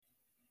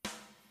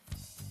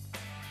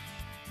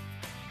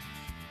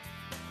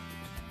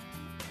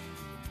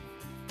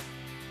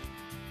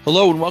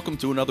Hello and welcome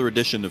to another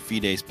edition of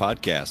Fides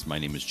Podcast. My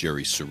name is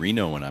Jerry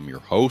Serino and I'm your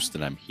host,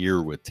 and I'm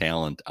here with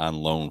talent on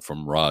loan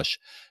from Rush.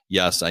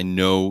 Yes, I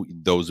know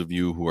those of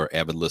you who are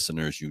avid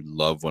listeners, you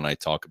love when I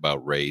talk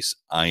about race.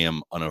 I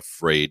am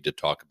unafraid to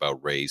talk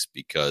about race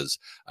because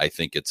I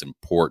think it's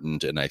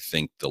important, and I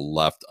think the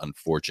left,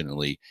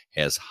 unfortunately,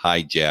 has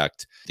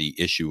hijacked the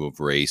issue of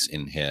race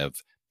and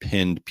have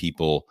pinned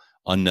people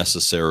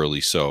unnecessarily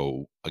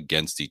so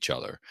against each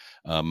other.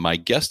 My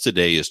guest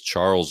today is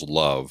Charles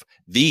Love,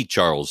 the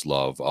Charles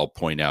Love, I'll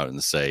point out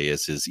and say,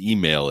 as his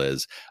email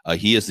is.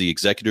 He is the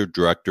executive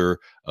director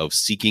of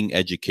Seeking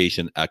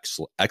Education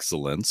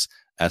Excellence,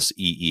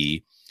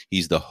 SEE.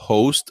 He's the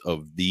host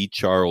of the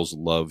Charles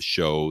Love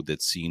Show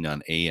that's seen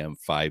on AM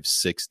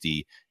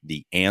 560,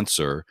 The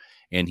Answer,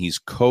 and he's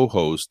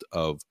co-host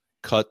of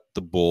Cut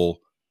the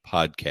Bull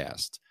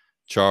podcast.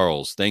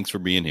 Charles, thanks for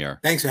being here.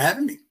 Thanks for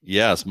having me.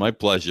 Yes, my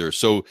pleasure.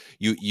 So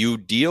you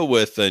deal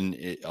with a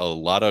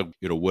lot of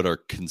what are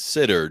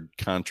considered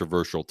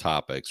controversial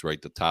topics, right?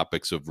 The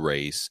topics of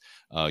race.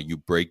 You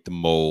break the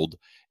mold,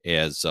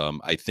 as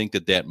I think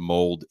that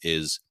mold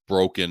is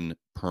broken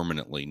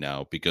permanently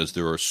now because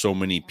there are so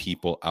many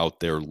people out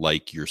there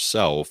like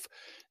yourself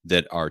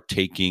that are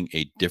taking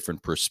a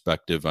different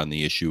perspective on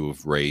the issue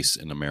of race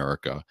in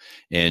America.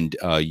 And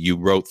you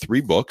wrote 3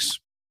 books.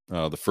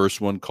 The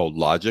first one called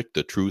Logic,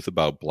 The Truth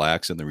About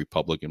Blacks and the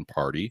Republican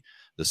Party.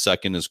 The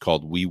second is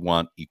called We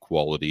Want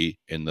Equality.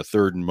 And the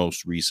third and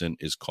most recent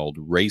is called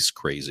Race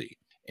Crazy.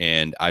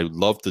 And I'd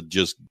love to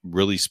just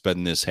really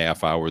spend this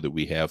half hour that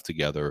we have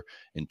together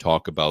and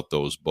talk about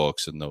those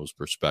books and those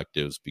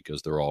perspectives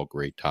because they're all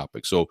great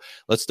topics. So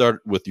let's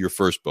start with your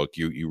first book.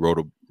 You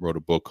wrote a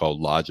book called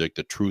Logic,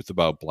 The Truth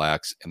About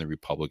Blacks and the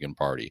Republican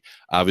Party.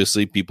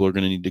 Obviously, people are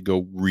going to need to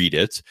go read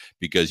it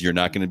because you're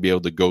not going to be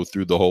able to go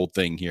through the whole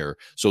thing here.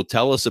 So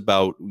tell us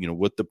about,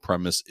 what the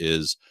premise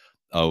is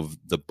of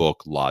the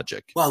book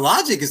Logic. Well,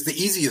 Logic is the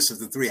easiest of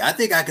the 3. I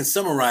think I can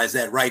summarize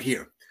that right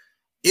here.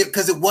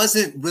 Because it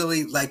wasn't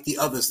really like the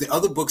others. The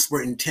other books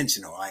were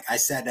intentional. Like I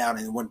sat down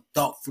and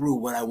thought through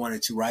what I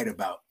wanted to write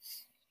about.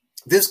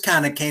 This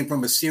kind of came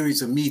from a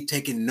series of me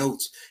taking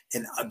notes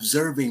and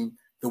observing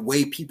the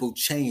way people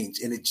change,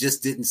 and it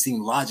just didn't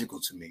seem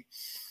logical to me.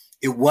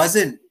 It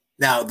wasn't.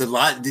 Now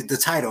the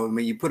title. I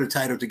mean, you put a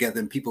title together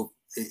and people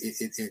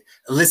it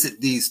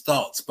elicit these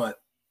thoughts, but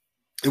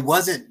it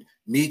wasn't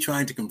me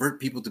trying to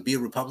convert people to be a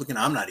Republican.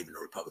 I'm not even a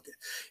Republican.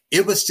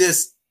 It was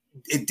just.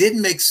 It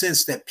didn't make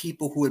sense that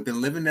people who had been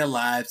living their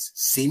lives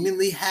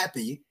seemingly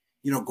happy,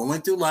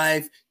 going through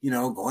life,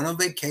 going on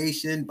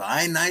vacation,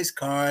 buying nice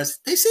cars,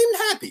 they seemed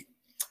happy.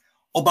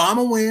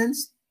 Obama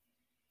wins,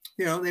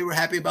 they were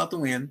happy about the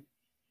win.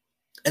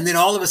 And then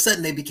all of a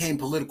sudden they became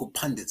political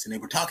pundits and they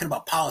were talking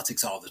about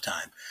politics all the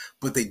time,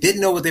 but they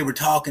didn't know what they were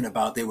talking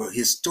about. They were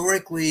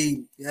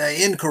historically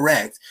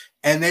incorrect.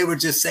 And they were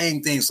just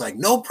saying things like,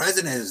 no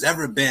president has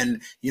ever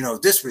been,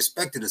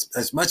 disrespected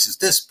as much as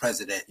this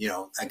president.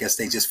 I guess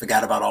they just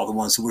forgot about all the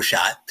ones who were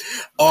shot.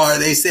 Or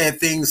they said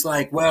things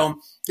like, well,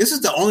 this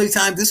is the only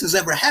time this has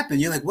ever happened.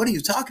 You're like, what are you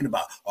talking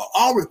about? Or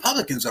all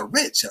Republicans are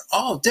rich, or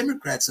all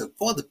Democrats are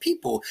for the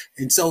people.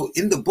 And so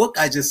in the book,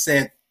 I just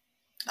said,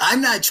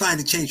 I'm not trying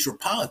to change your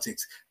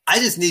politics. I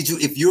just need you,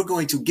 if you're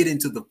going to get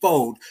into the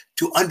fold,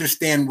 to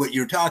understand what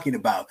you're talking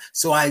about.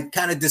 So I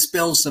kind of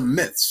dispel some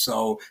myths.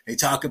 So they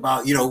talk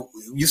about,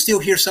 you still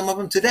hear some of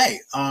them today.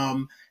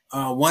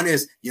 One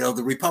is,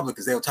 the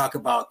Republicans, they'll talk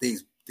about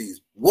these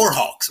war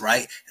hawks,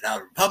 right? And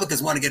our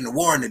Republicans want to get in the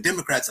war and the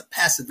Democrats are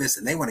pacifists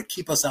and they want to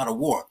keep us out of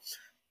war.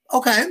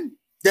 Okay.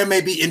 There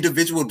may be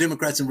individual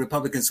Democrats and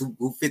Republicans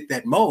who fit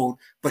that mold.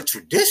 But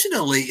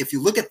traditionally, if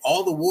you look at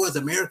all the wars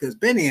America has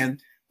been in,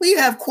 we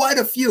have quite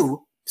a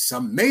few,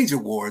 some major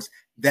wars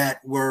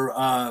that were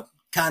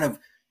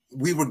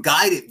we were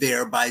guided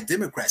there by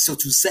Democrats. So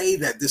to say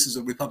that this is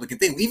a Republican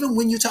thing, even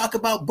when you talk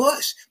about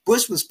Bush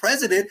was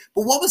president,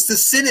 but what was the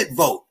Senate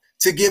vote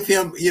to give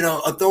him,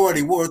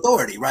 war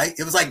authority, right?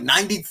 It was like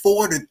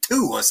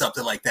 94-2 or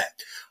something like that.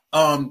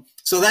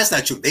 So that's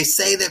not true. They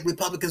say that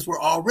Republicans were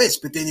all rich,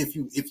 but then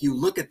if you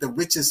look at the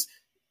richest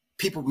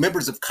people,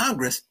 members of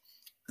Congress,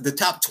 the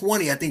top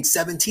 20, I think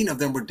 17 of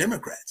them were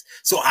Democrats.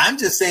 So I'm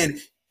just saying,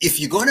 if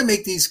you're going to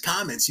make these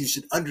comments, you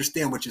should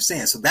understand what you're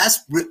saying. So that's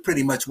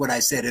pretty much what I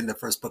said in the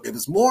first book. It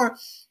was more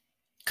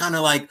kind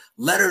of like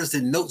letters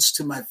and notes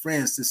to my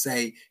friends to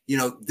say,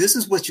 this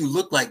is what you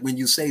look like when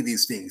you say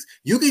these things.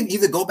 You can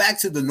either go back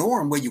to the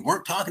norm where you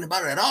weren't talking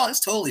about it at all. It's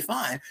totally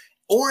fine.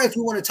 Or if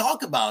you want to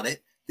talk about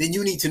it, then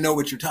you need to know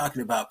what you're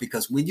talking about,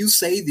 because when you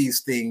say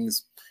these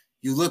things,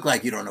 you look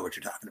like you don't know what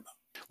you're talking about.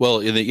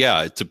 Well,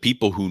 yeah, to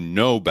people who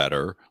know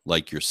better,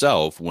 like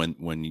yourself,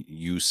 when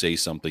you say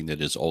something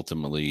that is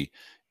ultimately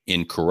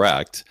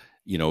incorrect,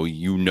 you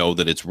know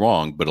that it's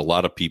wrong. But a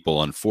lot of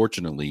people,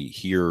 unfortunately,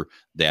 hear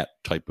that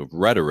type of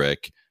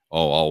rhetoric.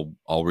 Oh,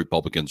 all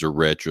Republicans are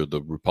rich, or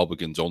the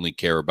Republicans only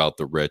care about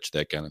the rich,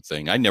 that kind of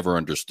thing. I never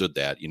understood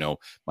that.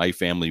 My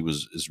family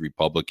is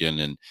Republican,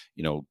 and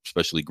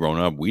especially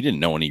growing up, we didn't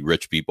know any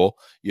rich people.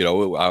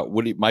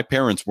 My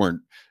parents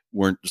weren't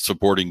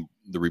supporting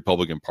the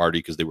Republican Party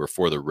because they were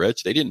for the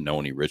rich. They didn't know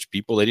any rich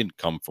people. They didn't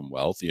come from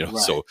wealth, you know.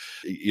 Right. So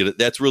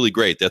that's really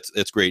great.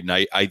 That's great. And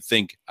I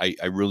think I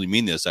really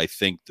mean this. I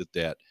think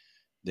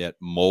that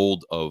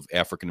mold of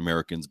African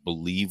Americans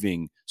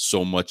believing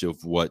so much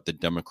of what the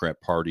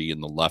Democrat Party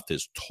and the left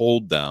has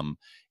told them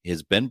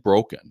has been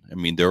broken. I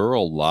mean, there are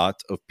a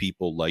lot of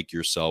people like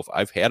yourself.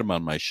 I've had them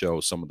on my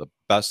show, some of the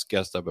best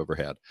guests I've ever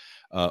had.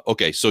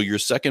 Okay, so your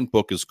second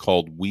book is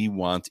called We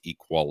Want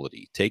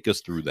Equality. Take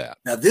us through that.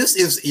 Now, this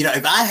is,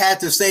 if I had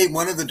to say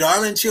one of the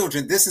darling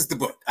children, this is the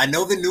book. I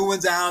know the new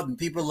one's out and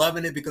people are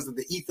loving it because of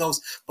the ethos.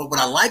 But what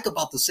I like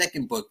about the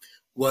second book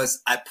was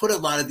I put a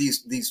lot of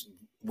these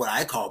what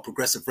I call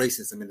progressive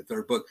racism in the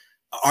third book,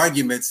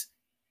 arguments,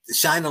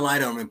 shine the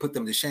light on them and put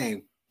them to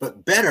shame.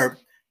 But better,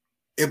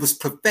 it was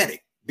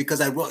prophetic.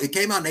 Because it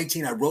came out in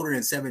 18, I wrote it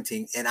in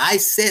 17, and I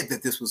said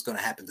that this was going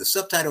to happen. The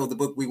subtitle of the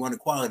book, We Want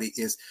Equality,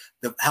 is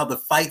how the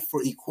fight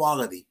for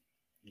equality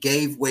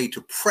gave way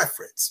to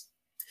preference.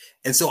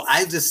 And so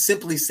I just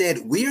simply said,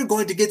 we are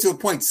going to get to a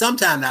point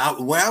sometime now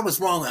where I was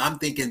wrong. I'm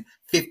thinking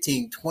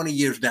 15, 20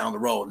 years down the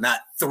road,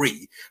 not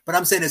 3. But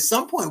I'm saying at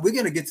some point, we're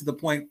going to get to the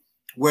point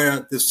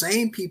where the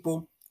same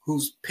people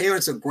whose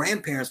parents or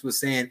grandparents were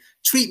saying,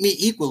 treat me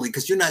equally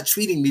because you're not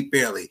treating me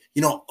fairly.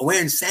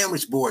 Wearing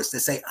sandwich boards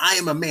that say, I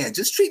am a man.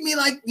 Just treat me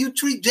like you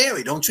treat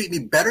Jerry. Don't treat me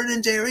better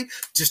than Jerry.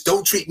 Just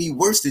don't treat me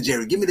worse than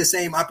Jerry. Give me the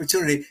same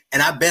opportunity,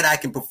 and I bet I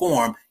can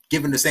perform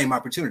given the same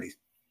opportunities.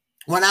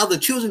 Well, now the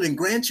children and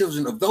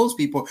grandchildren of those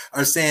people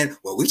are saying,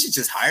 well, we should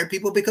just hire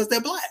people because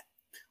they're Black.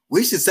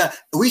 We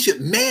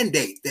should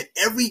mandate that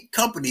every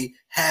company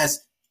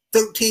has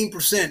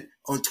 13%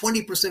 or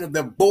 20% of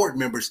their board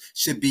members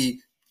should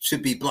be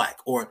Black,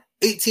 or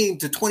 18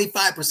 to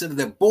 25% of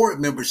their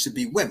board members should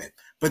be women.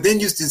 But then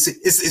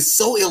it's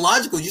so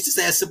illogical. You just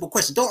ask simple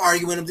questions. Don't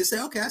argue with them. Just say,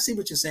 okay, I see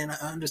what you're saying.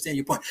 I understand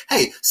your point.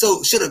 Hey,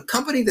 so should a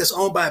company that's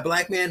owned by a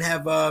Black man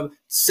have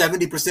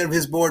 70% of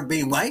his board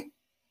being white?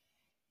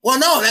 Well,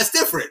 no, that's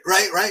different,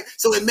 right?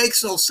 So it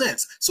makes no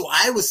sense. So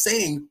I was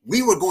saying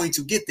we were going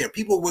to get there.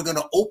 People were going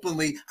to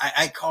openly,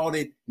 I called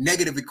it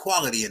negative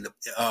equality in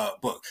the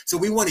book. So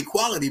we want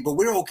equality, but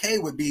we're okay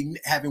with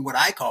having what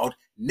I called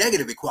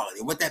negative equality.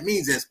 And what that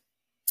means is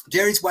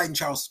Jerry's white and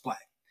Charles is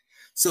Black.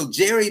 So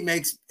Jerry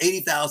makes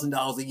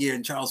 $80,000 a year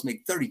and Charles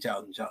makes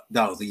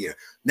 $30,000 a year.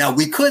 Now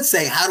we could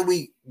say, how do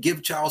we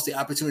give Charles the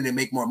opportunity to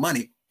make more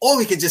money? Or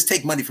we can just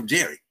take money from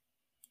Jerry,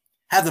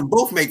 have them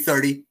both make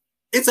 30.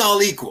 It's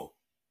all equal.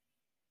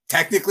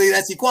 Technically,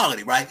 that's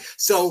equality, right?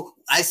 So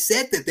I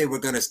said that they were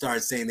going to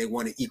start saying they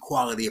wanted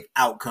equality of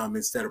outcome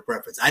instead of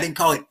preference. I didn't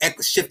call it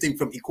shifting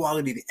from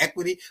equality to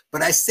equity,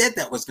 but I said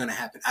that was going to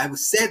happen. I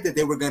said that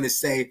they were going to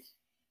say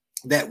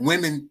that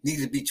women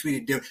need to be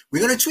treated different.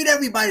 We're going to treat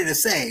everybody the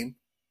same.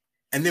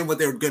 And then what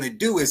they're going to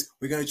do is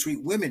we're going to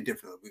treat women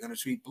differently. We're going to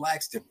treat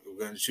Blacks differently.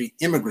 We're going to treat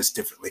immigrants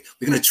differently.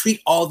 We're going to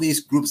treat all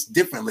these groups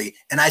differently.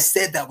 And I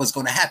said that was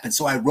going to happen.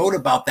 So I wrote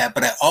about that,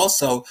 but I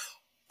also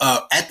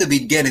at the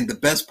beginning, the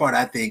best part,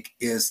 I think,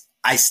 is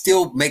I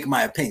still make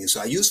my opinion. So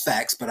I use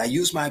facts, but I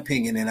use my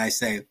opinion and I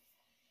say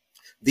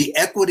the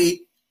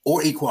equity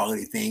or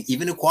equality thing,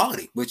 even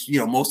equality, which,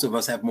 most of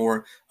us have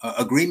more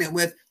agreement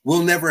with,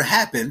 will never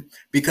happen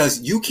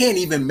because you can't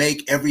even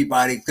make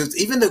everybody, because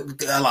even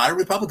a lot of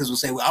Republicans will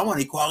say, well, I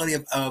want equality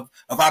of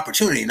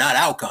opportunity, not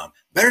outcome.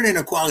 Better than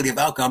equality of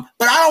outcome,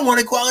 but I don't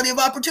want equality of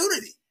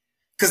opportunity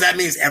because that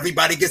means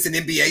everybody gets an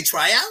NBA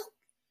tryout.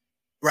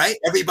 Right?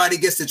 Everybody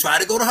gets to try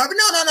to go to Harvard.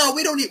 No.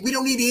 We don't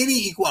need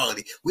any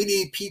equality. We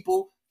need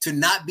people to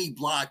not be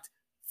blocked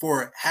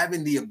for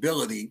having the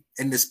ability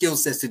and the skill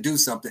sets to do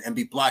something and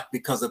be blocked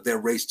because of their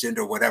race,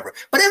 gender, whatever.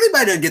 But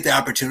everybody doesn't get the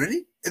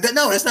opportunity.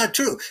 No, that's not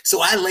true. So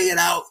I lay it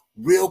out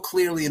real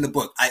clearly in the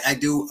book. I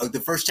do the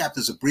first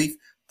chapter is a brief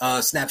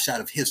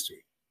snapshot of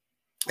history.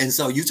 And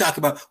so you talk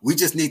about we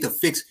just need to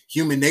fix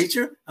human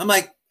nature. I'm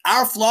like,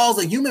 our flaws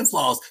are human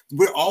flaws.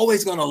 We're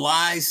always going to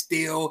lie,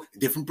 steal, a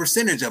different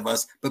percentage of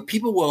us, but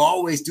people will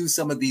always do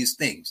some of these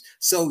things.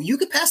 So you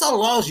can pass all the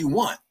laws you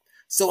want.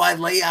 So I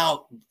lay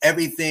out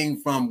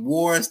everything from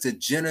wars to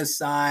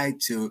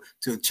genocide to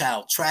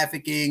child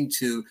trafficking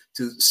to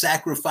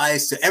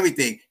sacrifice to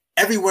everything,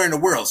 everywhere in the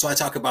world. So I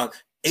talk about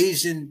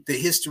the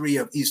history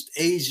of East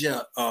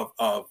Asia,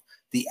 of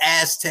the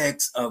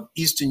Aztecs, of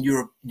Eastern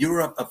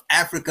Europe, of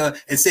Africa,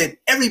 and said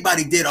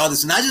everybody did all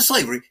this, not just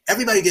slavery.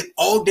 Everybody did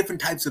all different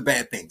types of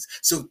bad things.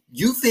 So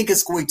you think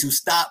it's going to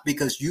stop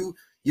because you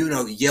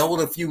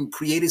yelled a few,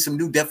 created some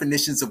new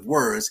definitions of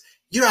words.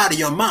 You're out of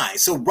your mind.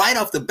 So right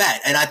off the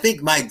bat, and I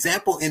think my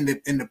example in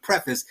the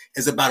preface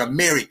is about a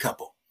married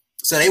couple.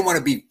 So they want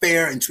to be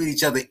fair and treat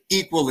each other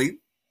equally.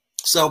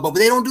 So, but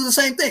they don't do the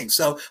same thing.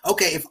 So,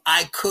 okay, if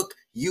I cook,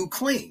 you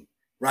clean.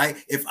 right?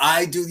 If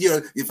I do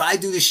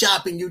the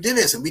shopping, you do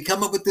this, and we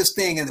come up with this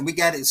thing, and then we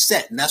got it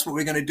set, and that's what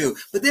we're going to do.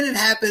 But then it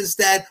happens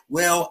that,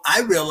 well,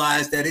 I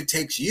realize that it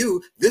takes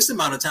you this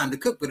amount of time to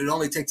cook, but it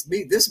only takes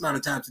me this amount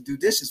of time to do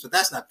dishes, but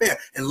that's not fair.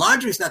 And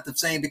laundry is not the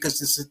same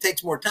because it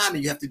takes more time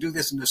and you have to do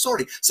this and the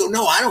sorting. So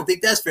no, I don't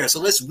think that's fair.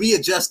 So let's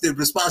readjust the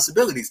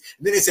responsibilities.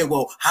 And then they say,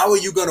 well, how are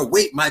you going to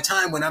wait my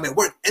time when I'm at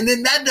work? And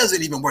then that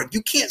doesn't even work.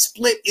 You can't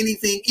split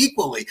anything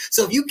equally.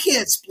 So if you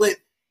can't split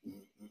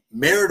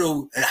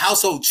marital and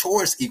household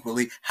chores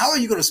equally, how are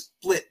you going to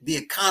split the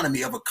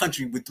economy of a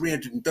country with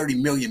 330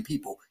 million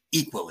people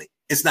equally?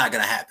 It's not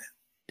going to happen.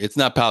 It's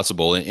not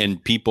possible.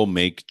 And people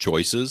make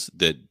choices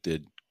that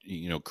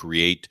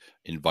create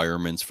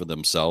environments for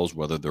themselves,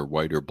 whether they're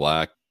white or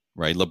black,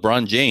 right?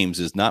 LeBron James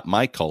is not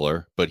my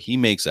color, but he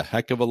makes a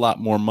heck of a lot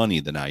more money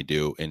than I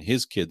do. And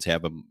his kids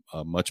have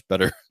a much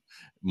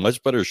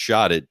better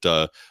shot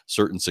at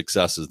certain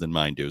successes than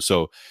mine do.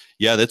 So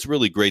yeah, that's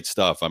really great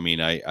stuff. I mean,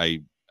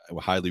 I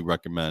highly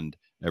recommend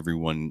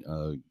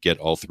everyone get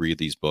all three of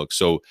these books.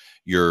 So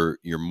your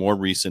more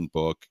recent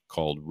book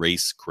called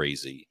Race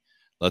Crazy.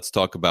 Let's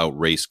talk about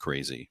Race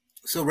Crazy.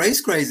 So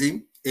Race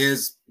Crazy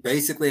is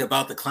basically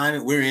about the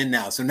climate we're in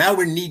now. So now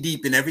we're knee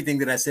deep in everything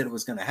that I said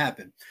was going to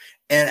happen.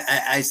 And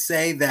I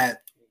say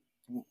that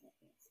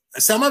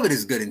some of it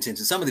is good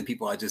intention. Some of the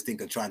people I just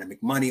think are trying to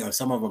make money, or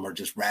some of them are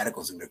just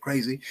radicals and they're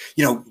crazy.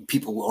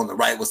 People on the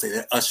right will say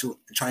they're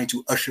trying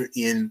to usher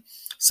in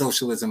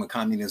socialism and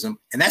communism.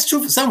 And that's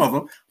true for some of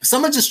them. But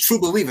some are just true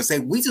believers, say,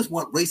 we just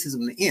want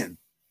racism to end.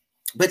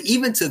 But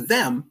even to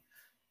them,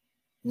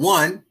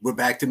 one, we're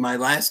back to my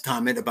last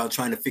comment about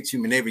trying to fix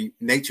human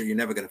nature. You're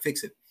never going to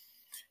fix it.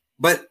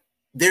 But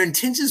their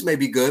intentions may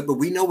be good, but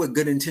we know what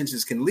good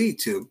intentions can lead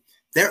to.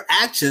 Their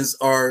actions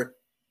are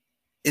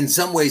in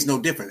some ways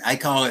no different.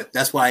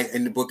 That's why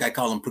in the book, I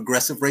call them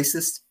progressive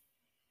racists.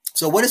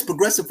 So what is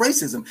progressive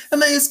racism? I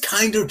mean, it's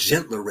kind of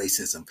gentler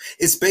racism.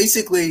 It's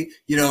basically,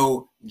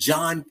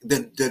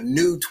 the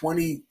new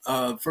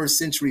 21st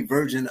century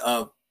version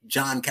of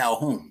John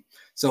Calhoun.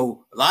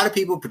 So a lot of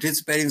people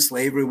participating in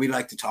slavery, we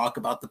like to talk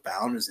about the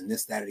founders and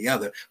this, that, or the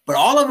other, but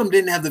all of them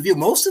didn't have the view.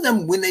 Most of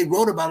them, when they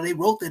wrote about it, they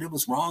wrote that it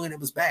was wrong and it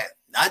was bad.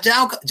 Not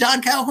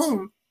John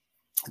Calhoun.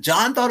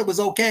 John thought it was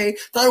okay,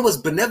 thought it was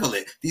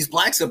benevolent. These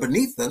blacks are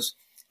beneath us.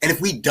 And if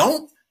we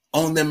don't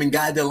own them and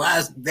guide their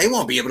lives, they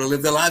won't be able to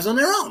live their lives on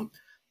their own.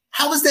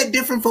 How is that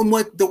different from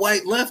what the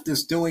white left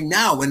is doing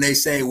now when they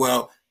say,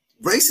 well,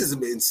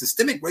 racism and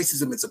systemic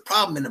racism is a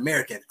problem in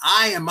America, and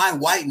I and my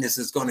whiteness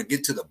is going to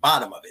get to the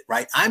bottom of it,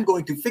 right? I'm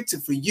going to fix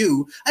it for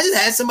you. I just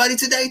had somebody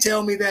today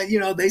tell me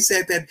that, they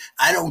said that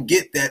I don't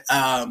get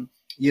that,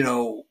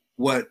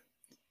 what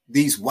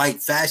these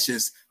white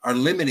fascists are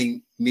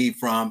limiting me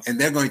from, and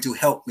they're going to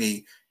help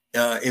me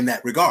in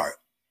that regard.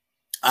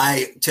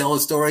 I tell a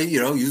story,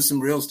 use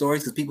some real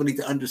stories because people need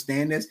to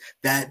understand this,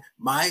 that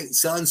my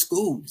son's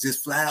school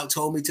just flat out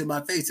told me to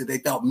my face that they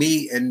thought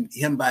me and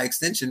him by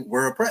extension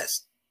were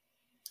oppressed.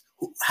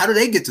 How do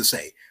they get to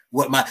say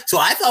so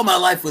I thought my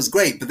life was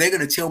great, but they're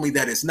going to tell me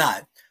that it's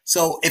not.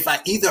 So if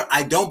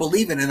I don't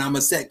believe it and I'm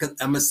upset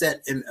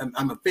and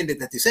I'm offended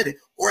that they said it,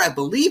 or I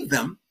believe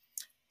them,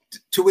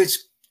 to which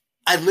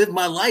I live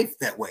my life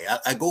that way.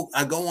 I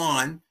go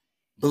on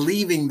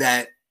believing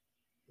that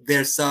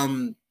there's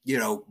some,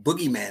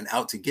 boogeyman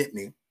out to get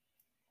me.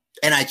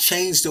 And I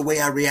change the way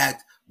I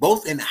react,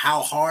 both in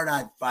how hard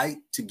I fight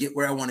to get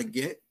where I want to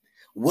get,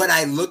 what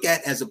I look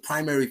at as a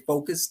primary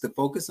focus, the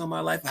focus on my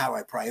life, how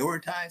I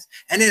prioritize,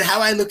 and then how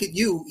I look at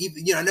you.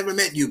 Even, I never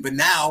met you, but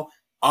now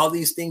all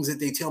these things that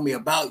they tell me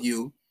about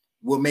you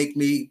will make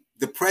me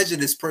the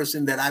prejudiced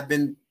person that I've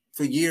been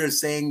for years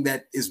saying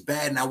that is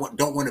bad and I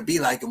don't want to be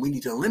like, and we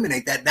need to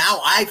eliminate that. Now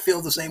I feel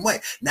the same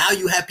way. Now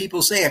you have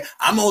people saying,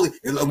 I'm only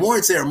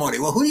award ceremony.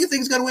 Well, who do you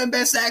think is going to win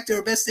best actor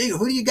or best singer?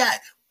 Who do you got?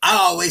 I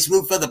always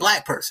root for the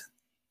black person.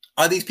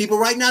 Are these people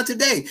right now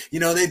today?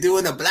 They're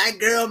doing a black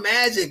girl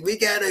magic. We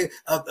got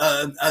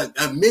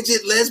a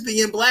midget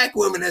lesbian black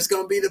woman that's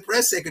going to be the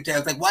press secretary. I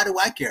was like, why do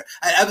I care?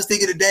 I was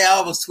thinking today, I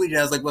almost tweeted,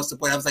 I was like, what's the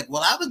point? I was like,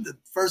 well, I was the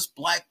first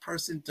black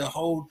person to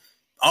hold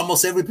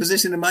almost every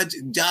position in my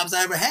jobs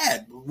I ever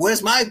had.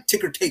 Where's my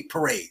ticker tape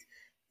parade?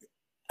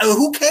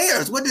 Who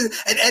cares?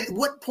 At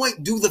what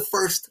point do the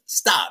first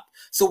stop?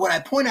 So what I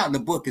point out in the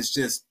book is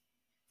just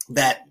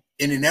that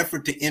in an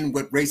effort to end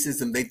what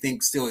racism they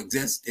think still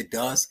exists, it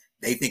does.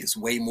 They think it's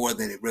way more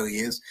than it really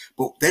is,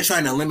 but they're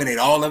trying to eliminate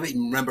all of it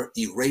and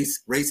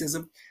erase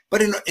racism.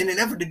 But in an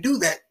effort to do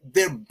that,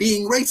 they're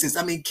being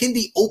racist. I mean,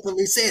 Kendi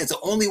openly says the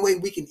only way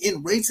we can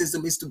end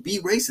racism is to be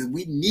racist.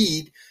 We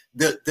need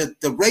the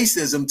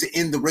racism to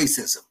end the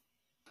racism.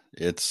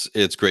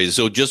 It's crazy.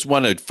 So just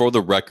wanted, for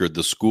the record,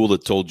 the school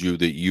that told you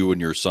that you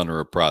and your son are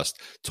oppressed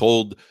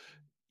told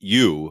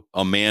you,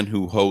 a man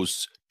who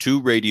hosts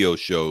 2 radio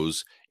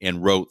shows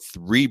and wrote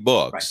 3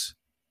 books,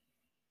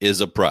 right,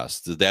 is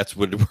oppressed. That's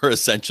what we're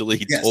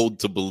essentially told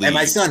to believe. And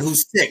my son,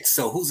 who's 6,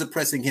 so who's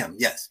oppressing him?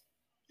 Yes.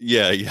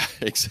 Yeah,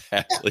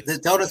 exactly. They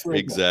told us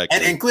exactly.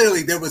 And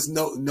clearly there was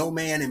no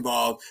man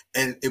involved,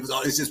 and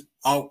it's just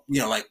all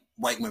like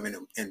white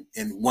women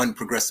and one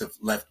progressive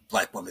left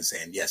black woman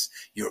saying, yes,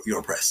 you're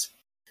oppressed.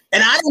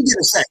 And I don't get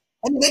a say.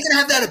 I mean, they can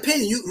have that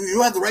opinion.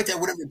 You have the right to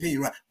have whatever opinion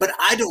you want, but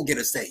I don't get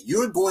a say.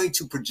 You're going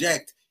to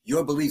project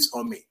your beliefs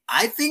on me.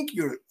 I think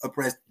you're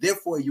oppressed,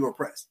 therefore you're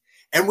oppressed.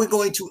 And we're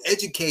going to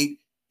educate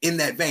in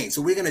that vein.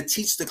 So we're going to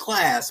teach the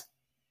class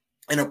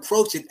and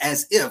approach it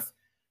as if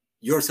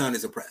your son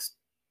is oppressed.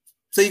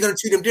 So you're going to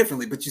treat him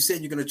differently, but you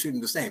said you're going to treat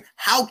him the same.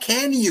 How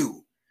can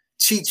you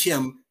teach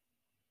him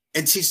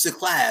and teach the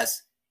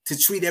class to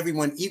treat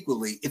everyone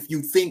equally if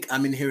you think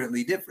I'm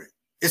inherently different?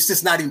 It's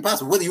just not even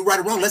possible. Whether you're right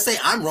or wrong, let's say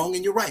I'm wrong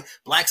and you're right.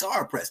 Blacks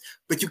are oppressed.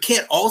 But you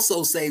can't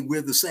also say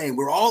we're the same.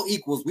 We're all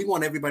equals. We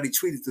want everybody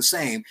treated the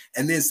same.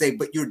 And then say,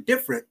 but you're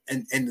different.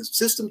 And the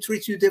system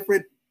treats you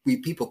different.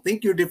 People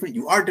think you're different.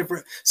 You are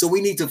different. So we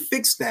need to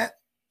fix that.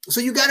 So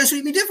you got to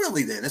treat me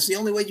differently then. That's the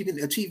only way you can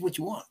achieve what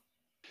you want.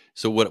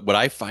 So what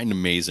I find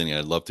amazing, and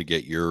I'd love to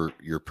get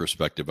your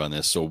perspective on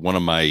this. So one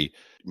of my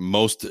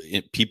most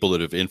people that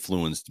have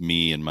influenced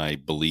me and my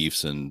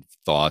beliefs and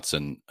thoughts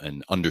and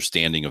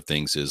understanding of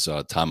things is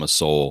Thomas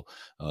Sowell,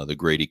 the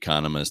great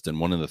economist. And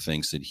one of the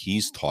things that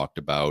he's talked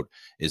about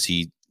is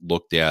he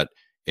looked at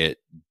it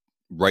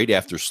right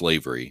after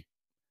slavery.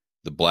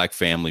 The black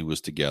family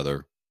was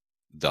together.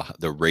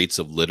 The rates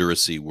of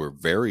literacy were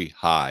very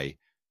high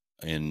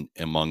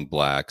among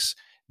blacks.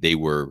 They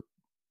were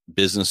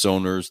business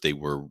owners. They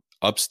were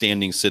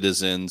upstanding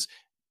citizens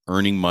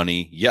earning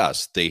money.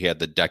 Yes, they had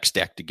the deck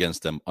stacked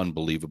against them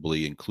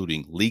unbelievably,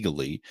 including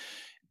legally.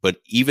 But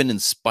even in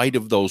spite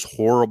of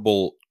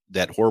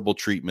that horrible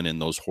treatment in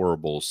those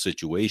horrible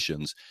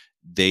situations,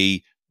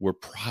 they were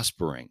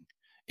prospering.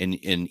 And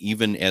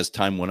even as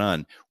time went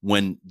on,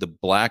 when the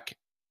black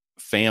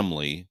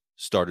family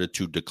started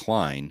to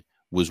decline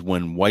was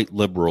when white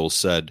liberals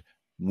said,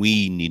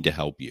 we need to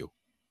help you.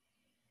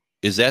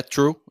 Is that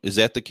true? Is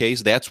that the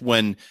case? That's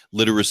when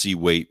literacy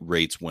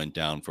rates went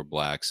down for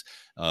blacks.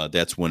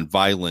 That's when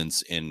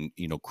violence and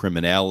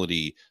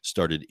criminality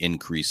started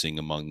increasing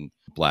among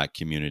black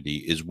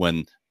community. Is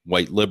when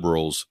white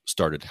liberals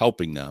started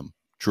helping them.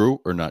 True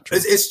or not true?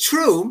 It's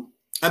true.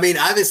 I mean,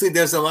 obviously,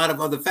 there's a lot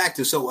of other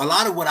factors. So a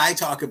lot of what I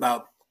talk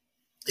about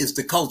is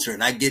the culture,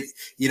 and I get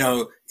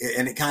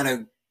and it kind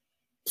of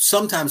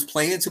sometimes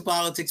play into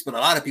politics, but a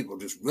lot of people are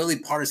just really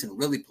partisan,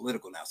 really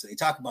political now. So they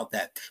talk about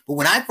that. But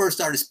when I first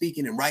started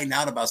speaking and writing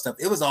out about stuff,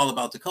 it was all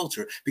about the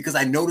culture because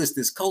I noticed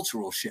this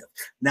cultural shift.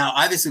 Now,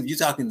 obviously, if you're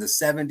talking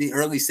the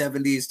early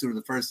 70s through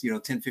the first,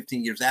 10,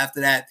 15 years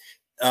after that,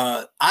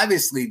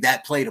 obviously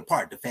that played a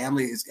part. The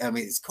family is,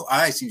 it's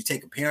obviously you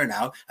take a parent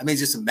out.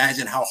 Just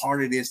imagine how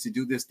hard it is to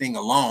do this thing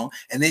alone.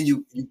 And then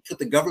you put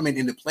the government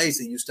into place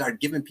and you start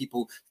giving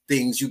people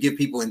things, you give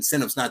people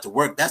incentives not to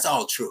work. That's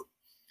all true.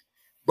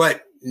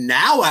 But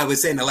now I would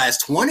say in the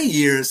last 20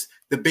 years,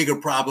 the bigger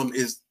problem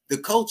is the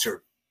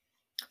culture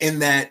in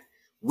that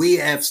we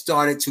have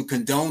started to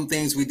condone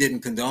things we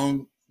didn't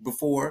condone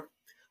before.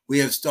 We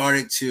have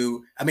started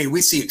to,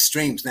 we see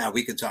extremes now.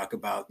 We could talk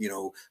about,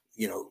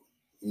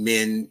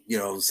 men,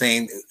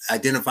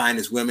 identifying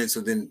as women,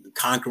 so then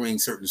conquering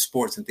certain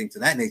sports and things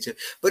of that nature.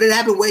 But it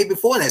happened way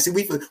before that. See,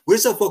 we're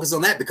so focused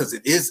on that because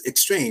it is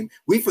extreme.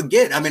 We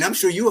forget. I'm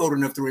sure you're old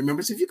enough to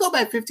remember. So if you go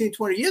back 15,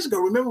 20 years ago,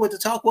 remember what the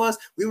talk was?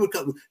 We were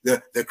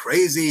the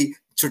crazy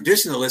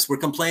traditionalists were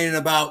complaining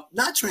about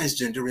not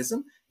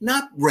transgenderism,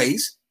 not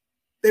race.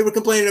 They were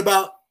complaining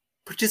about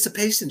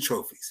participation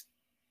trophies.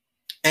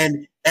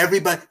 And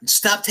everybody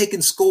stop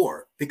taking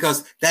score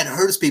because that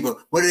hurts people.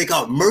 What do they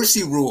call it?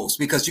 Mercy rules,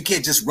 because you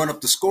can't just run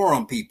up the score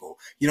on people,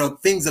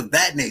 things of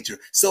that nature.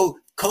 So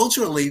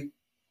culturally,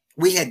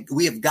 we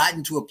have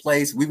gotten to a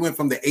place. We went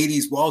from the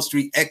 80s Wall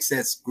Street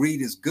excess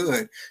greed is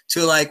good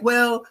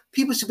to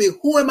people should be,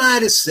 who am I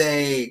to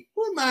say?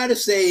 Who am I to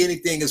say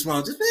anything is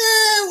wrong? Just,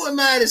 who am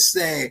I to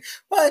say?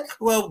 But,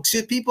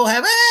 should people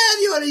have,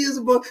 if you want to use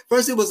a book?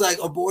 First, it was like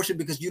abortion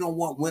because you don't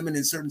want women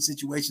in certain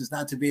situations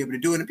not to be able to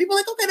do it. And people are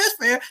like, okay, that's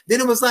fair.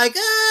 Then it was like,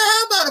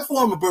 how about a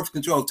form of birth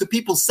control? To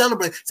people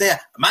celebrate, say,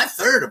 my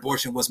third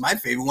abortion was my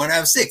favorite one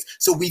out of 6.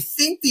 So we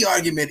think the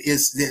argument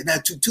is that now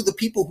to the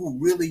people who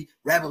really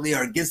rapidly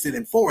are against it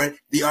and for it,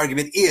 the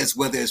argument is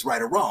whether it's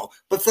right or wrong.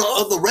 But for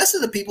the rest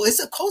of the people, it's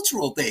a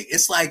cultural thing.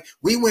 It's like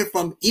we went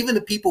from even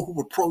the people who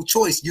were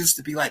pro-choice used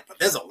to be like, but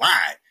there's a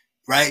lie,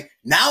 right?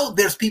 Now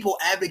there's people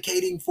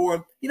advocating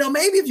for,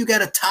 maybe if you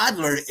got a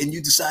toddler and you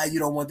decide you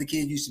don't want the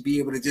kid, you should be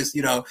able to just,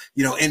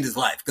 end his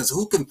life. Because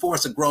who can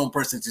force a grown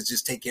person to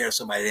just take care of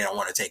somebody they don't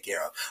want to take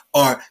care of?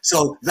 Or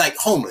so like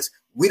homeless.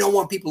 We don't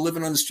want people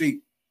living on the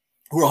street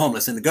who are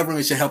homeless and the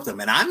government should help them.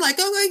 And I'm like,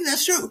 okay,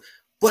 that's true.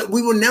 But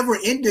we will never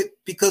end it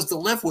because the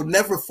left will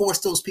never force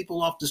those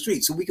people off the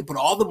street. So we can put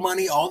all the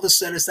money, all the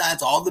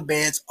set-asides, all the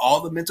beds,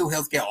 all the mental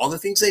health care, all the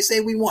things they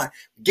say we want,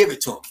 give it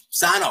to them.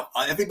 Sign up.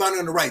 Everybody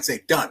on the right say,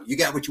 done. You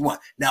got what you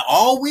want. Now,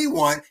 all we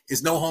want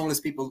is no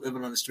homeless people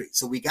living on the street.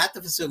 So we got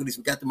the facilities,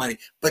 we got the money.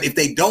 But if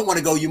they don't want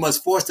to go, you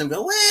must force them.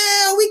 Go,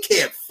 we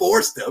can't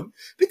force them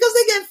because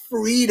they get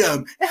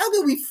freedom. And how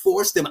can we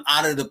force them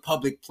out of the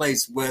public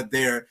place where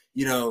they're,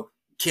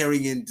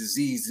 carrying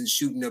disease and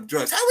shooting up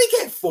drugs. How we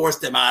can't force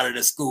them out of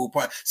the school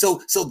part.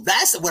 So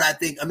that's what I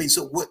think. I mean,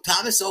 so what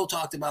Thomas Sowell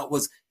talked about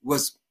was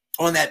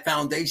on that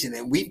foundation,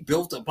 and we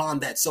built upon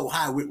that so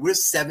high. We're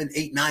 7,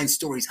 8, 9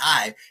 stories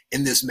high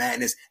in this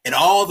madness, and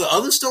all the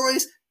other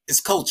stories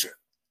is culture.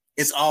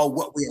 It's all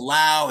what we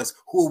allow. It's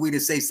who are we to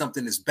say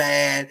something is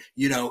bad.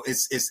 You know,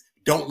 it's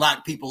don't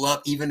lock people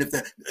up, even if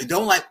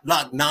don't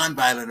lock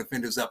nonviolent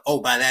offenders up.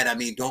 Oh, by that I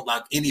mean don't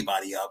lock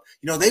anybody up.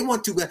 You know, they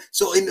want to.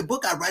 So in the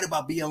book, I write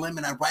about BLM,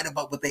 and I write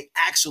about what they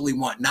actually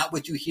want, not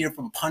what you hear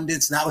from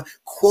pundits. Not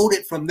quote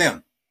it from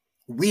them.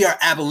 We are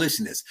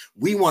abolitionists.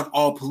 We want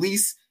all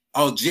police,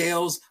 all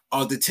jails,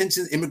 all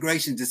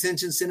immigration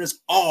detention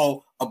centers,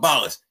 all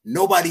abolished.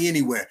 Nobody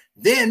anywhere.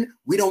 Then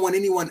we don't want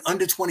anyone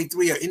under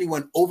 23 or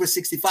anyone over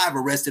 65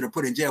 arrested or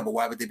put in jail. But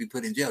why would they be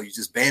put in jail? You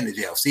just ban the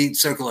jail. See,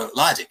 circular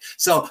logic.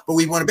 So, but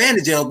we want to ban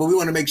the jail, but we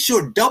want to make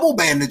sure double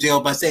ban the jail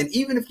by saying,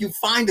 even if you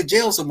find a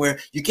jail somewhere,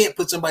 you can't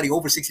put somebody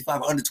over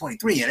 65 or under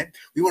 23 in it.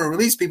 We want to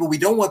release people. We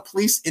don't want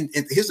police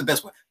here's the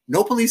best one.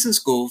 No police in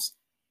schools,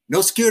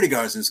 no security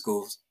guards in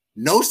schools,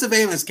 no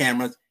surveillance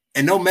cameras,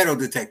 and no metal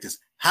detectors.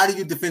 How do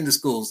you defend the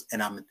schools?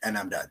 And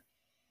I'm done.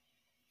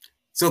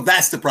 So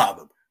that's the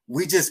problem.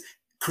 We just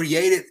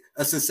created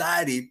a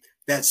society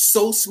that's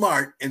so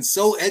smart and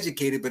so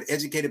educated, but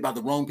educated by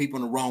the wrong people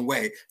in the wrong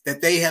way,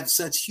 that they have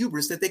such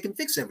hubris that they can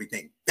fix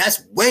everything.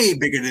 That's way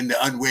bigger than the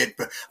unwed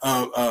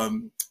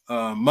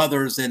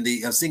mothers and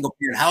the single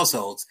parent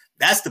households.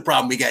 That's the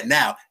problem we got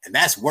now, and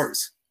that's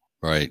worse.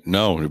 Right.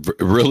 No,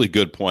 really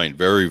good point.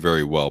 Very,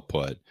 very well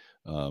put.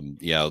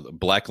 Yeah,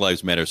 Black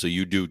Lives Matter. So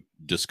you do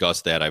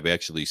discuss that. I've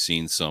actually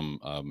seen some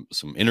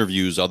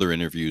interviews, other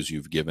interviews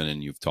you've given,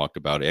 and you've talked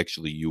about.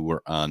 Actually, you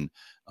were on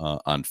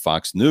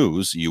Fox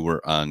News. You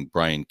were on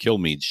Brian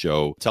Kilmeade's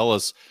show. Tell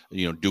us,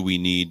 do we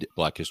need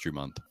Black History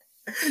Month?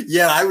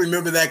 Yeah, I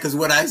remember that, because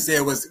what I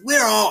said was,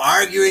 we're all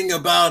arguing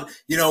about,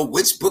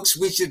 which books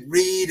we should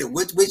read and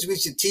which we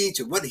should teach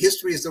and what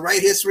history is the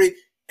right history.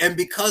 And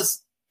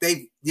because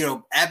they,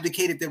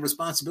 abdicated their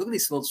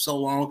responsibilities for so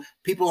long,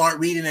 people aren't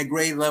reading at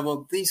grade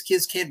level. These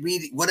kids can't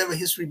read whatever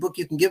history book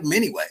you can give them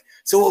anyway.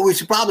 So what we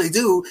should probably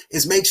do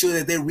is make sure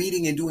that they're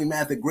reading and doing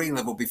math at grade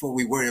level before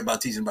we worry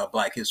about teaching about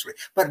Black history.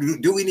 But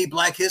do we need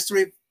Black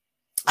history?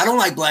 I don't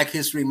like Black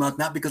History Month,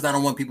 not because I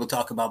don't want people to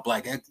talk about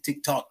Black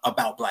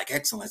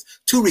excellence.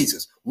 2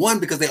 reasons. One,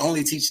 because they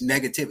only teach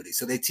negativity.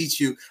 So they teach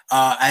you.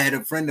 I had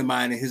a friend of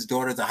mine, and his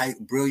daughter's a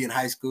brilliant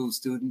high school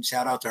student.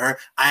 Shout out to her.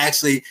 I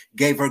actually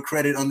gave her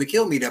credit on the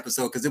Kilmeade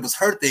episode because it was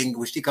her thing,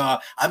 which she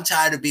called, I'm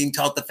tired of being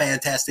taught the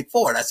Fantastic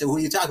Four. And I said, who are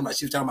you talking about?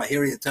 She was talking about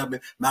Harriet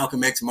Tubman,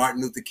 Malcolm X,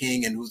 Martin Luther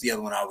King, and who's the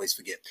other one I always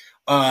forget.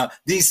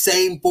 These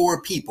same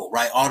 4 people,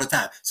 right, all the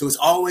time. So it's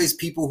always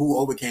people who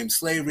overcame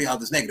slavery, all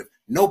this negative.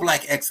 No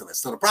Black excellence.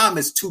 So the problem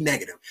is too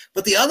negative.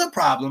 But the other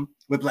problem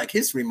with Black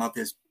History Month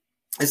is,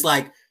 it's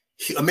like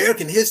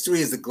American history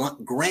is the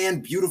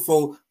grand,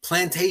 beautiful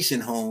plantation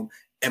home,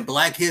 and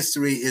Black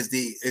history is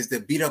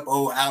the beat up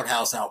old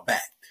outhouse out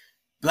back.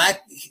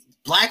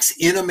 Blacks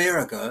in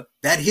America,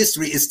 that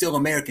history is still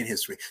American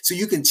history. So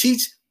you can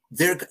teach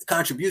their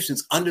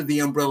contributions under the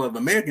umbrella of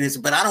American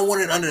history, but I don't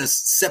want it under a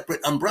separate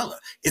umbrella.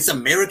 It's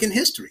American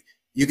history.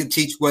 You can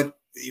teach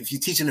if you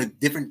teach in a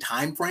different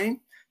time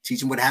frame,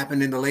 teaching what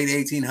happened in the late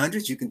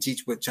 1800s. You can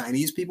teach what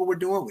Chinese people were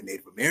doing, what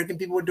Native American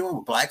people were doing,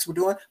 what Blacks were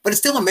doing, but it's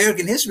still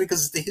American history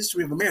because it's the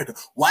history of America.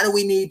 Why do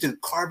we need to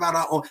carve out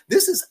our own?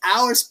 This is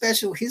our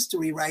special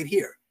history right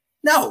here.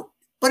 No,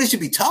 but it should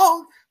be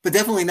taught, but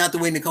definitely not the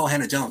way Nicole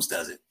Hannah-Jones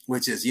does it,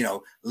 which is,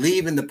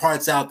 leaving the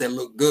parts out that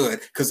look good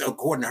because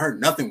according to her,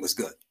 nothing was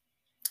good.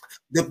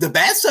 The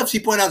bad stuff she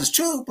pointed out is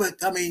true, but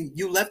I mean,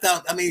 you left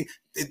out. I mean,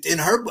 in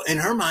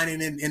her mind,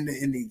 and in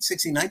the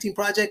 1619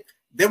 Project,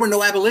 there were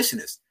no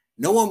abolitionists.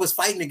 No one was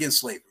fighting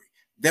against slavery.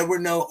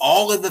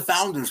 All of the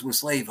founders were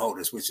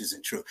slaveholders, which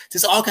isn't true.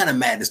 Just all kind of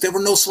madness. There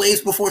were no slaves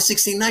before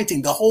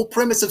 1619. The whole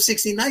premise of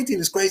 1619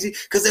 is crazy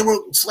because there were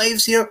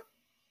slaves here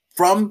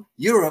from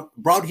Europe,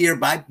 brought here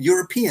by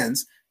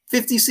Europeans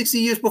 50, 60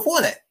 years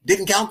before that.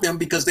 Didn't count them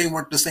because they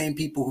weren't the same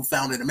people who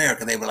founded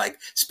America. They were like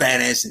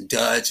Spanish and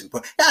Dutch and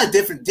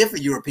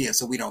different Europeans,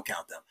 so we don't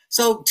count them.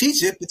 So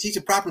teach it, but teach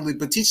it properly,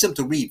 but teach them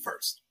to read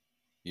first.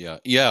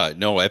 Yeah,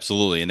 no,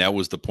 absolutely, and that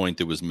was the point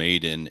that was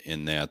made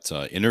in that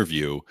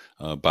interview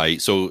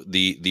so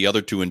the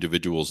other 2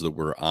 individuals that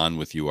were on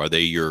with you, are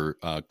they your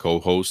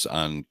co-hosts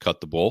on Cut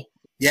the Bull?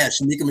 Yeah,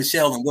 Shamika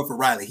Michelle and Wilford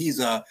Riley. He's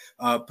a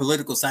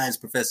political science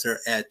professor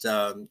at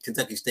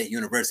Kentucky State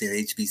University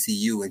at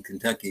HBCU in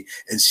Kentucky,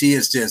 and she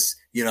is just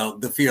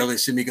the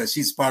fearless Shamika.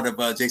 She's part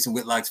of Jason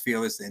Whitlock's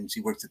Fearless, and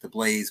she works at the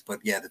Blaze. But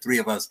yeah, the 3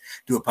 of us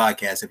do a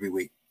podcast every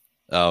week.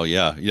 Oh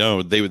yeah,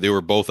 they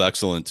were both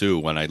excellent too.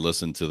 When I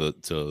listened to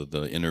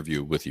the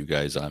interview with you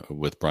guys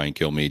with Brian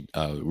Kilmeade,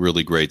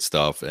 really great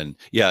stuff. And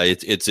yeah,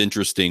 it's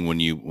interesting when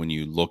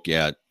you look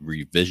at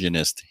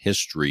revisionist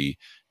history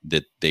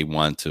that they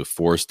want to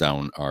force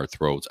down our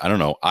throats. I don't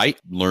know. I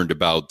learned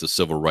about the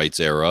civil rights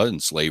era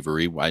and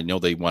slavery. I know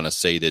they want to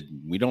say that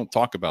we don't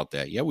talk about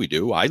that. Yeah, we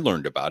do. I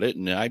learned about it,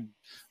 and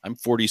I'm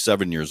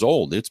 47 years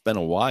old. It's been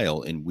a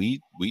while, and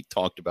we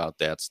talked about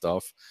that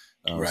stuff.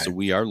 Right. So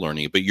we are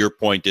learning. But your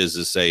point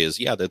is,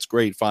 yeah, that's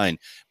great, fine.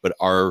 But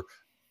our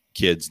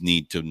kids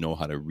need to know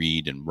how to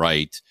read and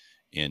write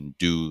and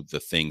do the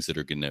things that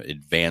are going to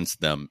advance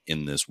them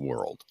in this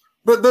world.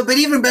 But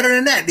even better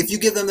than that, if you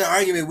give them the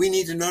argument, we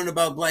need to learn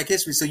about Black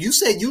history. So you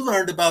said you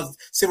learned about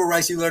civil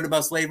rights, you learned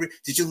about slavery.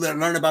 Did you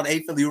learn about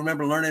A. Philip? You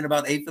remember learning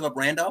about A. Philip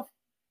Randolph?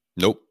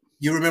 Nope.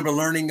 You remember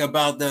learning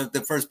about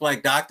the first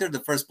Black doctor, the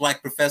first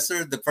Black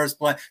professor,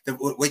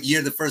 what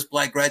year the first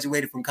Black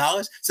graduated from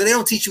college? So they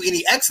don't teach you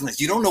any excellence.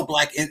 You don't know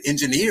Black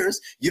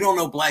engineers. You don't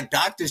know Black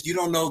doctors. You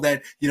don't know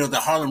that, the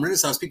Harlem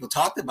Renaissance people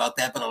talked about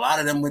that, but a lot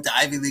of them went to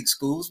Ivy League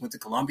schools, went to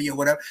Columbia,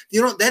 whatever. They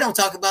don't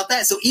talk about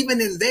that. So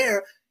even in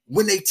there,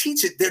 when they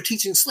teach it, they're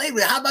teaching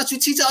slavery. How about you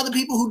teach all the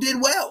people who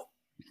did well?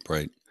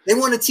 Right. They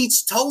want to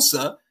teach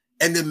Tulsa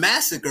and the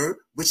massacre,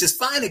 which is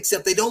fine,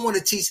 except they don't want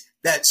to teach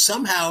that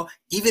somehow,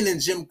 even in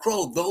Jim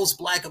Crow, those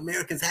Black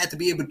Americans had to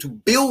be able to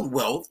build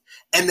wealth,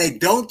 and they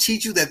don't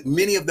teach you that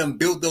many of them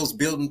built those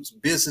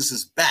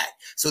businesses back.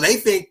 So they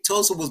think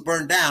Tulsa was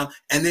burned down,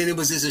 and then it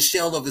was just a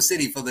shell of a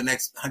city for the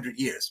next 100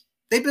 years.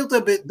 They built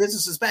their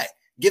businesses back.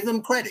 Give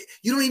them credit.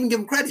 You don't even give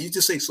them credit. You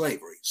just say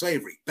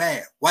slavery,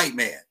 bad, white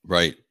man.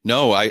 Right.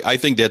 No, I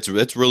think that's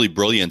really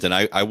brilliant. And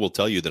I will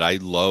tell you that I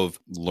love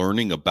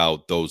learning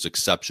about those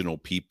exceptional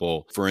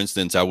people. For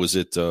instance, I was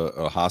at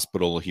a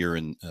hospital here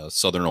in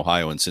Southern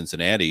Ohio in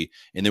Cincinnati,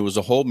 and there was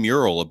a whole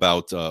mural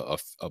about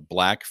a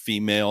Black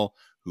female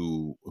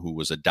who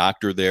was a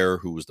doctor there,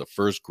 who was the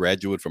first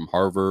graduate from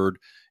Harvard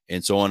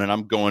and so on. And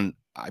I'm going,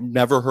 I've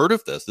never heard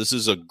of this. This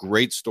is a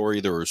great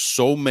story. There are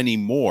so many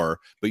more,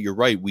 but you're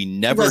right. We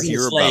never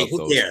hear about those.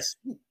 Who cares?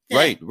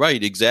 Yeah.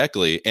 Right.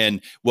 Exactly.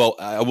 And well,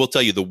 I will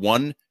tell you the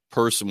one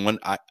person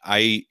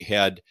I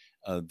had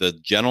the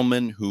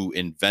gentleman who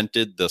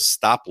invented the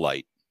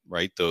stoplight,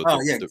 right?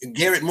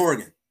 Garrett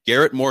Morgan.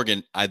 Garrett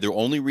Morgan. The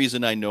only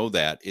reason I know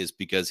that is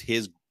because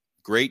his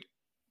great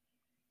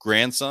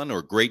grandson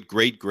or great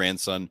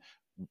grandson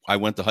I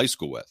went to high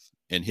school with.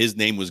 And his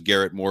name was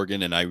Garrett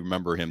Morgan, and I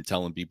remember him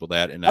telling people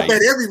that. And I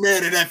bet every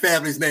man in that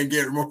family's named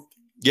Garrett Morgan.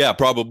 Yeah,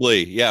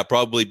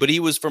 probably. But he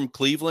was from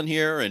Cleveland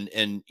here, and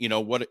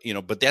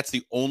but that's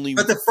the only.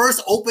 But the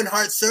first open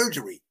heart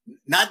surgery,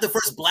 not the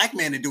first Black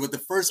man to do it. The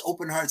first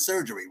open heart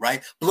surgery,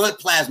 right? Blood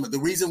plasma. The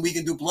reason we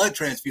can do blood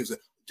transfusion.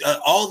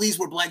 All these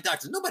were Black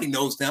doctors. Nobody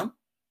knows them.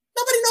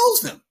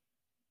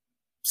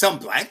 Some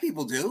Black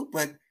people do,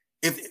 but.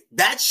 If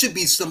that should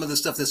be some of the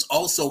stuff that's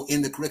also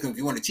in the curriculum if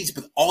you want to teach it,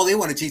 but all they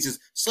want to teach is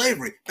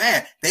slavery.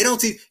 Bad. They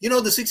don't teach, the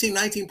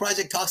 1619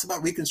 Project talks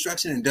about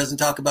Reconstruction and doesn't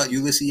talk about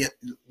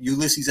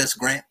Ulysses S.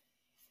 Grant.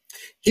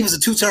 He was a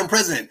 2-term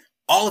president.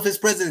 All of his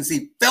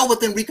presidency fell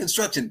within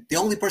Reconstruction. The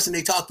only person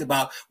they talked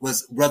about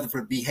was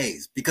Rutherford B.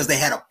 Hayes because they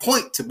had a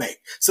point to make.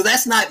 So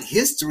that's not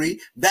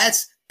history.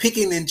 That's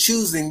picking and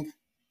choosing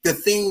the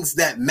things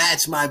that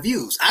match my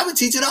views. I would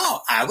teach it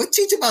all. I would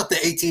teach about the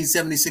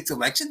 1876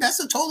 election. That's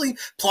a totally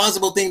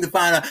plausible thing to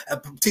find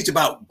out. Teach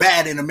about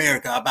bad in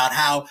America, about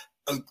how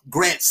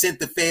Grant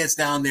sent the feds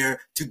down there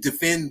to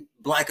defend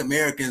Black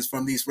Americans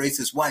from these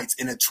racist whites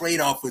in a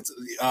trade-off with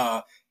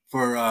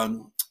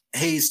for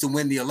Hayes to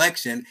win the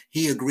election.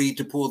 He agreed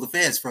to pull the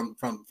feds from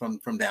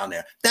down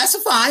there. That's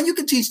fine. You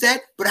can teach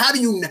that. But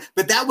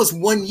but that was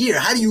 1 year.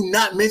 How do you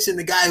not mention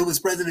the guy who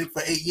was president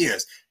for 8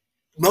 years?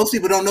 Most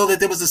people don't know that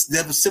there was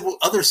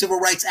other civil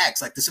rights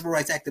acts, like the Civil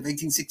Rights Act of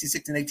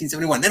 1866 and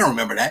 1871. They don't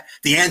remember that.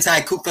 The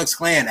Anti-Ku Klux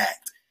Klan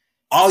Act.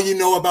 All you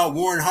know about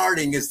Warren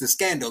Harding is the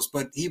scandals,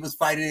 but he was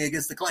fighting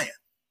against the Klan.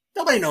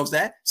 Nobody knows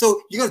that.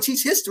 So you're going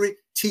to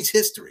teach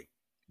history.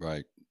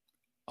 Right.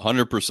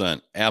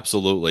 100%.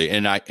 Absolutely.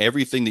 And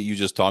everything that you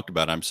just talked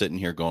about, I'm sitting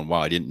here going, wow,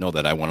 I didn't know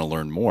that. I want to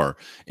learn more.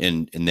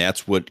 And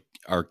that's what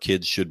our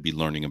kids should be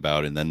learning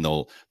about, and then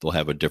they'll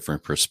have a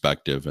different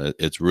perspective.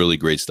 It's really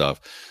great stuff.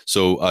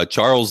 So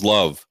Charles,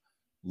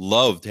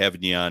 loved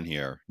having you on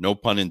here. No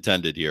pun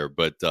intended here,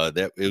 but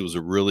it was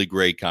a really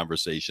great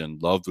conversation.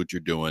 Loved what you're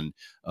doing.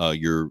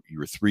 Your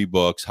 3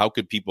 books. How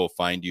could people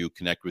find you,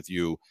 connect with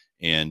you,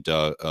 and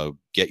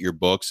get your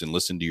books and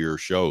listen to your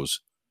shows?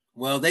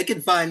 Well, they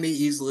can find me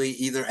easily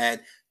either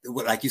at,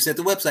 like you said,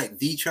 the website,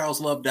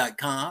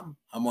 thecharleslove.com.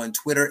 I'm on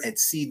Twitter at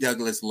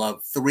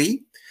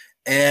CDouglasLove3.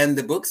 And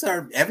the books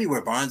are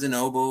everywhere. Barnes and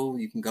Noble.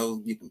 You can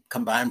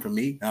come buy them from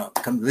me.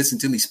 Come listen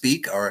to me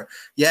speak, or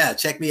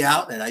check me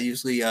out. And I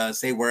usually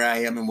say where I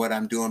am and what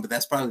I'm doing. But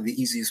that's probably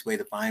the easiest way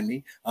to find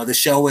me. The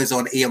show is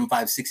on AM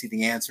 560,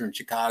 The Answer in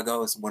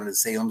Chicago. It's one of the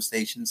Salem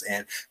stations.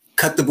 And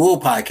Cut the Bull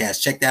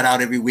podcast. Check that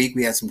out every week.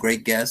 We have some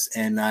great guests,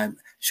 and I'm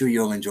sure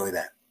you'll enjoy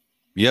that.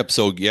 Yep.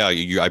 So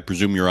I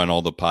presume you're on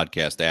all the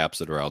podcast apps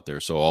that are out there.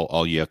 So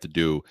all you have to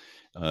do.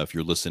 If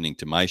you're listening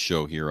to my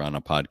show here on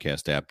a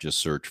podcast app, just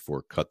search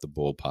for Cut the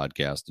Bull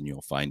podcast and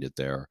you'll find it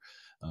there.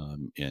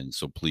 And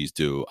so please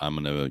do.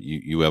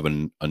 You have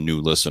a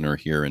new listener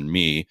here in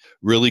me.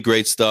 Really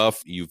great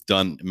stuff. You've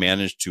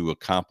managed to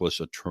accomplish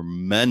a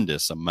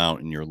tremendous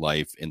amount in your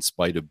life in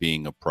spite of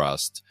being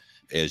oppressed,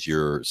 as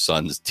your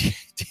son's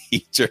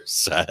teacher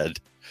said.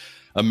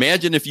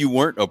 Imagine if you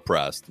weren't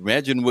oppressed.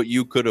 Imagine what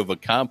you could have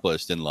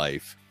accomplished in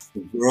life.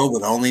 The world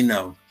would only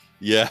know.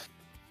 Yeah.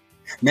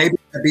 Maybe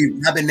I'd be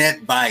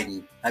Robinette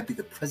Biden. I'd be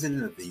the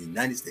president of the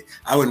United States.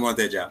 I wouldn't want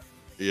that job.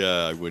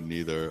 Yeah, I wouldn't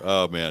either.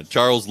 Oh, man.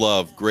 Charles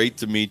Love, great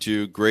to meet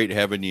you. Great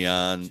having you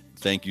on.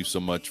 Thank you so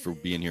much for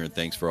being here, and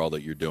thanks for all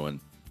that you're doing.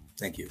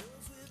 Thank you.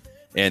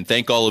 And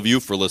thank all of you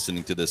for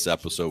listening to this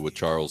episode with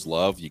Charles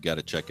Love. You got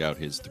to check out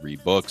his 3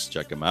 books.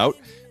 Check them out.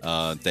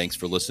 Thanks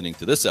for listening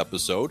to this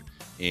episode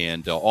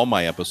and all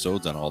my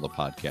episodes on all the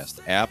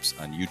podcast apps,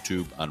 on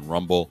YouTube, on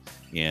Rumble,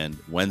 and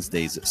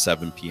Wednesdays at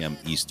 7 p.m.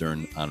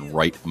 Eastern on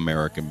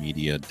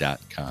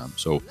rightamericamedia.com.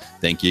 So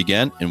thank you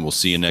again, and we'll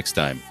see you next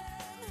time.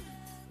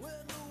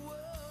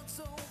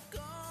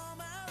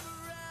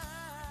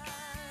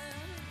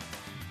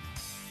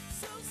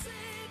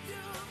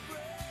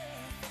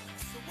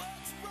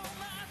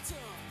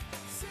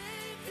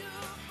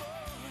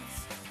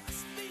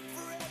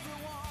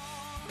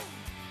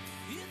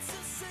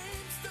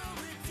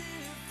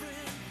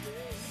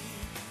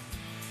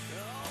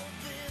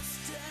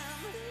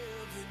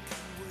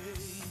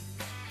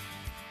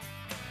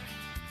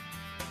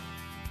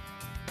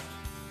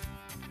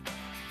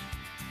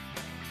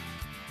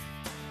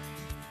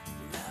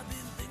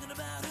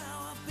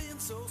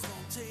 So